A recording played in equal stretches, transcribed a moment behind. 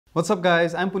What's up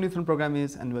guys, I'm Puneet from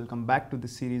Programiz and welcome back to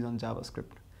this series on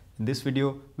JavaScript. In this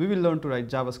video, we will learn to write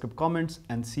JavaScript comments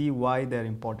and see why they're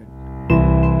important.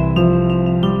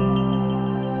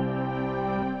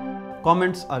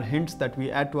 Comments are hints that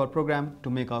we add to our program to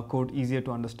make our code easier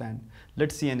to understand.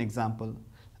 Let's see an example.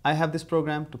 I have this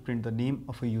program to print the name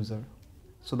of a user.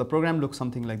 So the program looks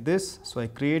something like this. So I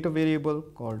create a variable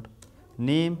called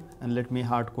name and let me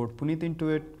hard code Puneet into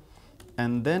it.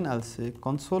 And then I'll say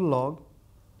console log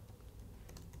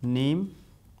name.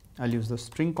 I'll use the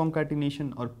string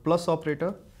concatenation or plus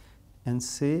operator and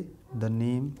say the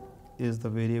name is the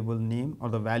variable name or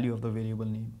the value of the variable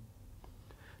name.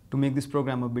 To make this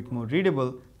program a bit more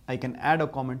readable, I can add a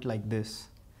comment like this.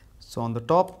 So on the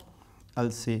top, I'll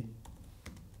say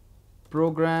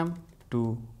program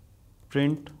to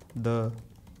print the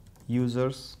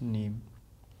user's name.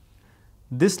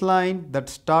 This line that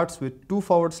starts with 2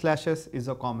 forward slashes is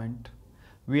a comment.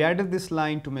 We added this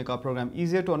line to make our program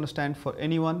easier to understand for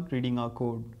anyone reading our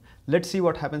code. Let's see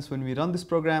what happens when we run this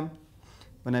program.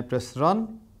 When I press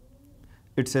run,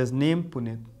 it says name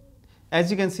Puneet. As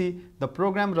you can see, the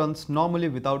program runs normally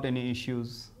without any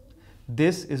issues.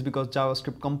 This is because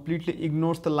JavaScript completely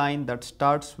ignores the line that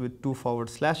starts with 2 forward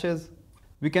slashes.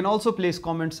 We can also place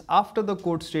comments after the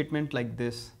code statement like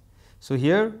this. So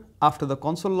here, after the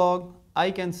console log,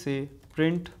 I can say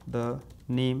print the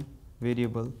name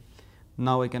variable.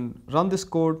 Now I can run this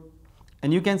code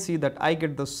and you can see that I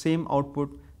get the same output.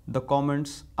 The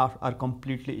comments are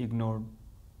completely ignored.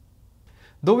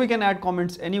 Though we can add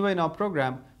comments anywhere in our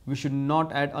program, we should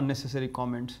not add unnecessary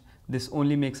comments. This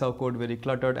only makes our code very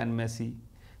cluttered and messy.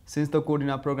 Since the code in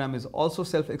our program is also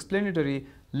self-explanatory,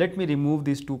 let me remove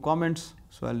these 2 comments.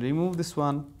 So I'll remove this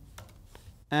one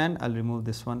and I'll remove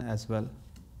this one as well.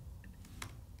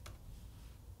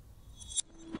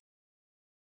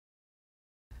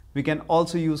 We can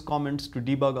also use comments to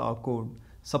debug our code.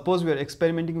 Suppose we are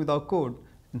experimenting with our code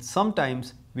and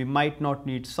sometimes we might not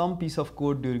need some piece of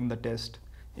code during the test.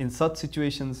 In such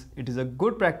situations, it is a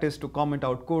good practice to comment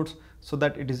out codes so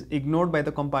that it is ignored by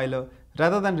the compiler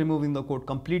rather than removing the code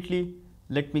completely.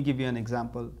 Let me give you an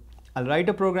example. I'll write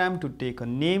a program to take a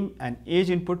name and age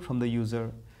input from the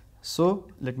user. So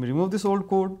let me remove this old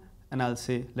code and I'll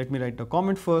say, let me write the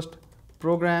comment first,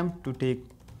 program to take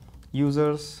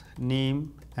user's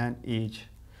name and age.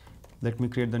 Let me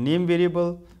create the name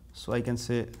variable. So I can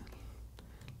say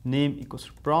name equals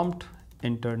prompt,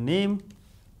 enter name.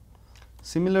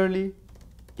 Similarly,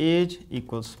 age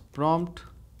equals prompt,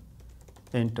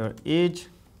 enter age.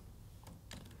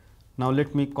 Now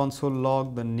let me console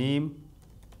log the name.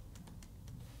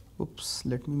 Oops,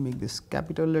 let me make this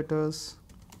capital letters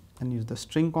and use the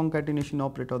string concatenation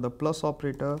operator, the plus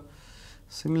operator.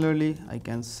 Similarly, I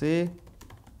can say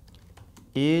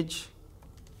age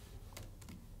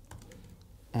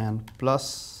and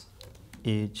plus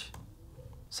age.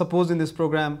 Suppose in this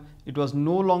program, it was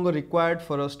no longer required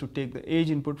for us to take the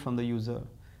age input from the user.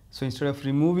 So instead of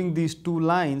removing these 2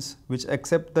 lines which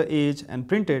accept the age and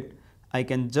print it, I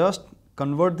can just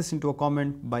convert this into a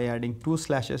comment by adding 2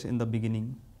 slashes in the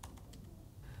beginning.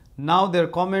 Now they're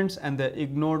comments and they're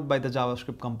ignored by the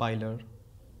JavaScript compiler.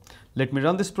 Let me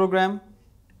run this program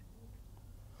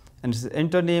and it says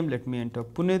enter name. Let me enter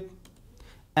Puneet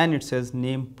and it says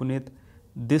name Puneet.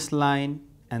 This line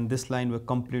and this line were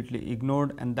completely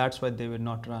ignored and that's why they were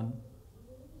not run.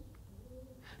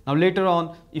 Now later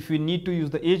on, if we need to use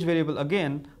the age variable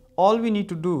again, all we need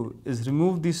to do is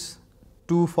remove these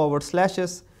 2 forward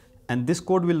slashes and this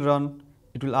code will run.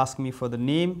 It will ask me for the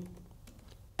name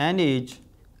and age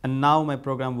and now my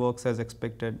program works as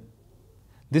expected.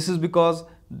 This is because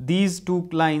these 2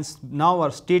 lines now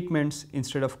are statements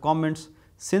instead of comments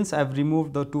since I've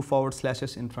removed the 2 forward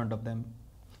slashes in front of them.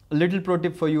 A little pro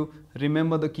tip for you,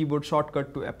 remember the keyboard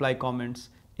shortcut to apply comments.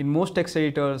 In most text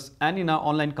editors and in our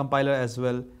online compiler as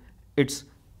well, it's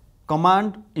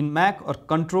Command in Mac or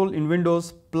Control in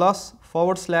Windows plus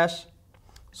 /.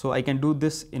 So I can do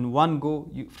this in one go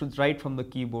right from the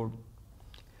keyboard.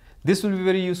 This will be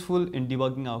very useful in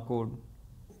debugging our code.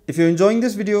 If you're enjoying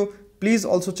this video, please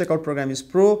also check out Programiz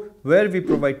Pro, where we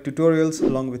provide tutorials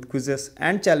along with quizzes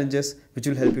and challenges which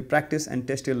will help you practice and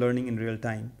test your learning in real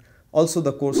time. Also,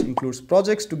 the course includes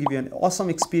projects to give you an awesome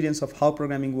experience of how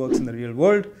programming works in the real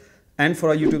world. And for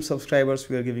our YouTube subscribers,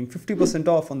 we are giving 50%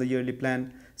 off on the yearly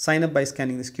plan. Sign up by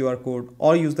scanning this QR code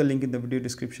or use the link in the video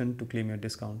description to claim your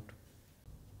discount.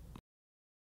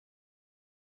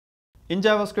 In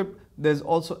JavaScript, there's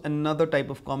also another type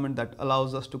of comment that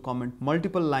allows us to comment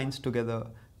multiple lines together.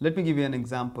 Let me give you an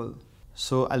example.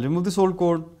 So I'll remove this old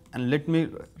code and let me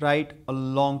write a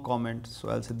long comment. So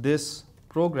I'll say this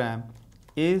program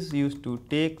is used to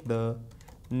take the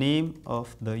name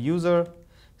of the user.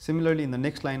 Similarly, in the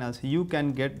next line, I'll say you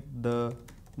can get the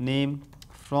name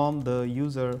from the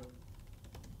user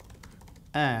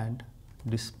and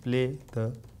display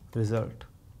the result.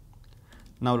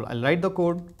 Now I'll write the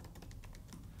code.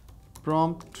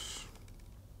 Prompt,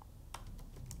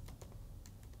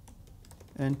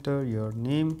 enter your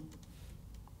name.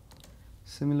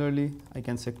 Similarly, I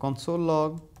can say console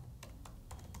log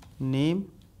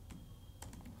name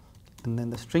and then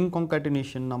the string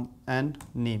concatenation and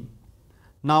name.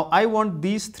 Now I want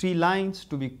these 3 lines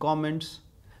to be comments.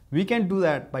 We can do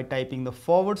that by typing the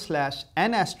 /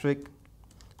 and asterisk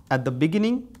at the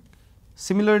beginning.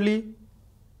 Similarly,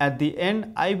 at the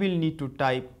end I will need to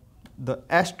type the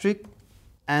asterisk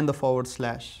and the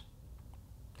 /.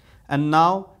 And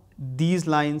now these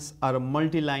lines are a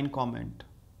multi-line comment.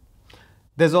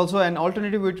 There's also an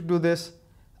alternative way to do this.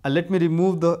 Let me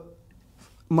remove the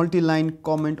multi-line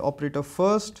comment operator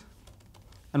first.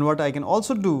 And what I can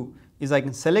also do is I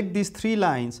can select these 3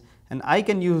 lines and I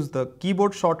can use the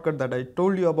keyboard shortcut that I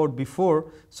told you about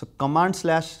before. So command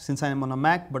 / since I am on a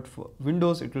Mac, but for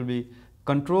Windows it will be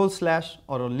control /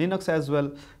 or on Linux as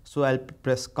well. So I'll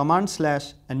press command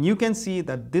 / and you can see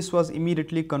that this was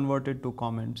immediately converted to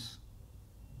comments.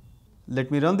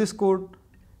 Let me run this code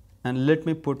and let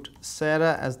me put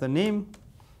Sarah as the name,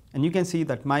 and you can see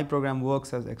that my program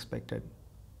works as expected.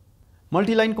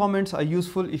 Multi-line comments are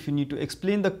useful if you need to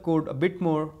explain the code a bit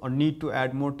more or need to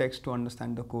add more text to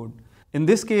understand the code. In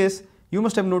this case, you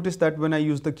must have noticed that when I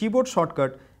used the keyboard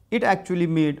shortcut, it actually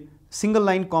made single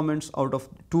line comments out of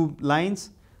 2 lines,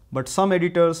 but some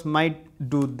editors might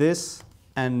do this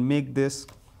and make this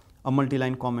a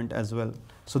multi-line comment as well.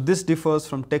 So this differs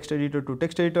from text editor to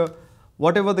text editor.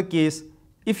 Whatever the case,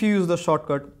 if you use the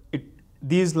shortcut,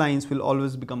 these lines will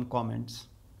always become comments.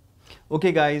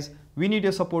 Okay guys, we need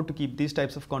your support to keep these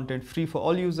types of content free for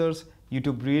all users.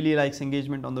 YouTube really likes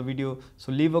engagement on the video,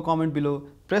 so leave a comment below,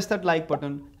 press that like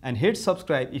button and hit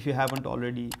subscribe if you haven't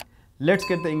already. Let's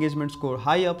get the engagement score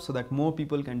high up so that more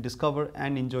people can discover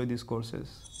and enjoy these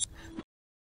courses.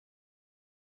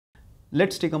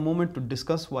 Let's take a moment to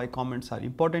discuss why comments are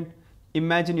important.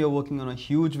 Imagine you're working on a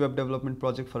huge web development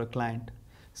project for a client.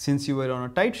 Since you were on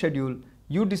a tight schedule,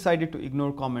 you decided to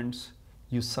ignore comments.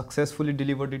 You successfully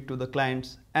delivered it to the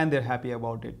clients and they're happy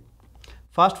about it.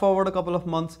 Fast forward a couple of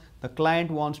months, the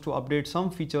client wants to update some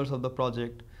features of the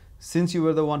project. Since you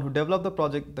were the one who developed the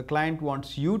project, the client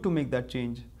wants you to make that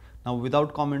change. Now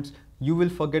without comments, you will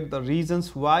forget the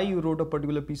reasons why you wrote a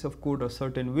particular piece of code a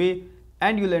certain way,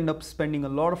 and you'll end up spending a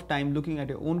lot of time looking at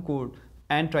your own code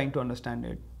and trying to understand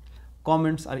it.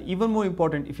 Comments are even more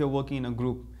important if you're working in a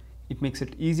group. It makes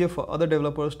it easier for other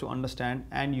developers to understand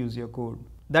and use your code.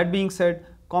 That being said,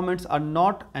 comments are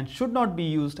not and should not be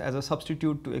used as a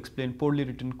substitute to explain poorly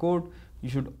written code. You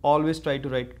should always try to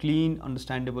write clean,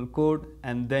 understandable code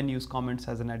and then use comments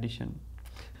as an addition.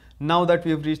 Now that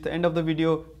we have reached the end of the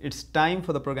video, it's time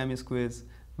for the Programiz Quiz.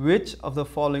 Which of the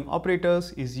following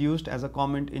operators is used as a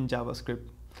comment in JavaScript?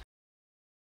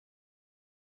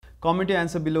 Comment your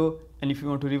answer below, and if you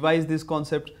want to revise this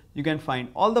concept, you can find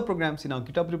all the programs in our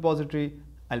GitHub repository.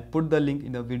 I'll put the link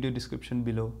in the video description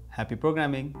below. Happy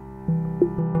programming!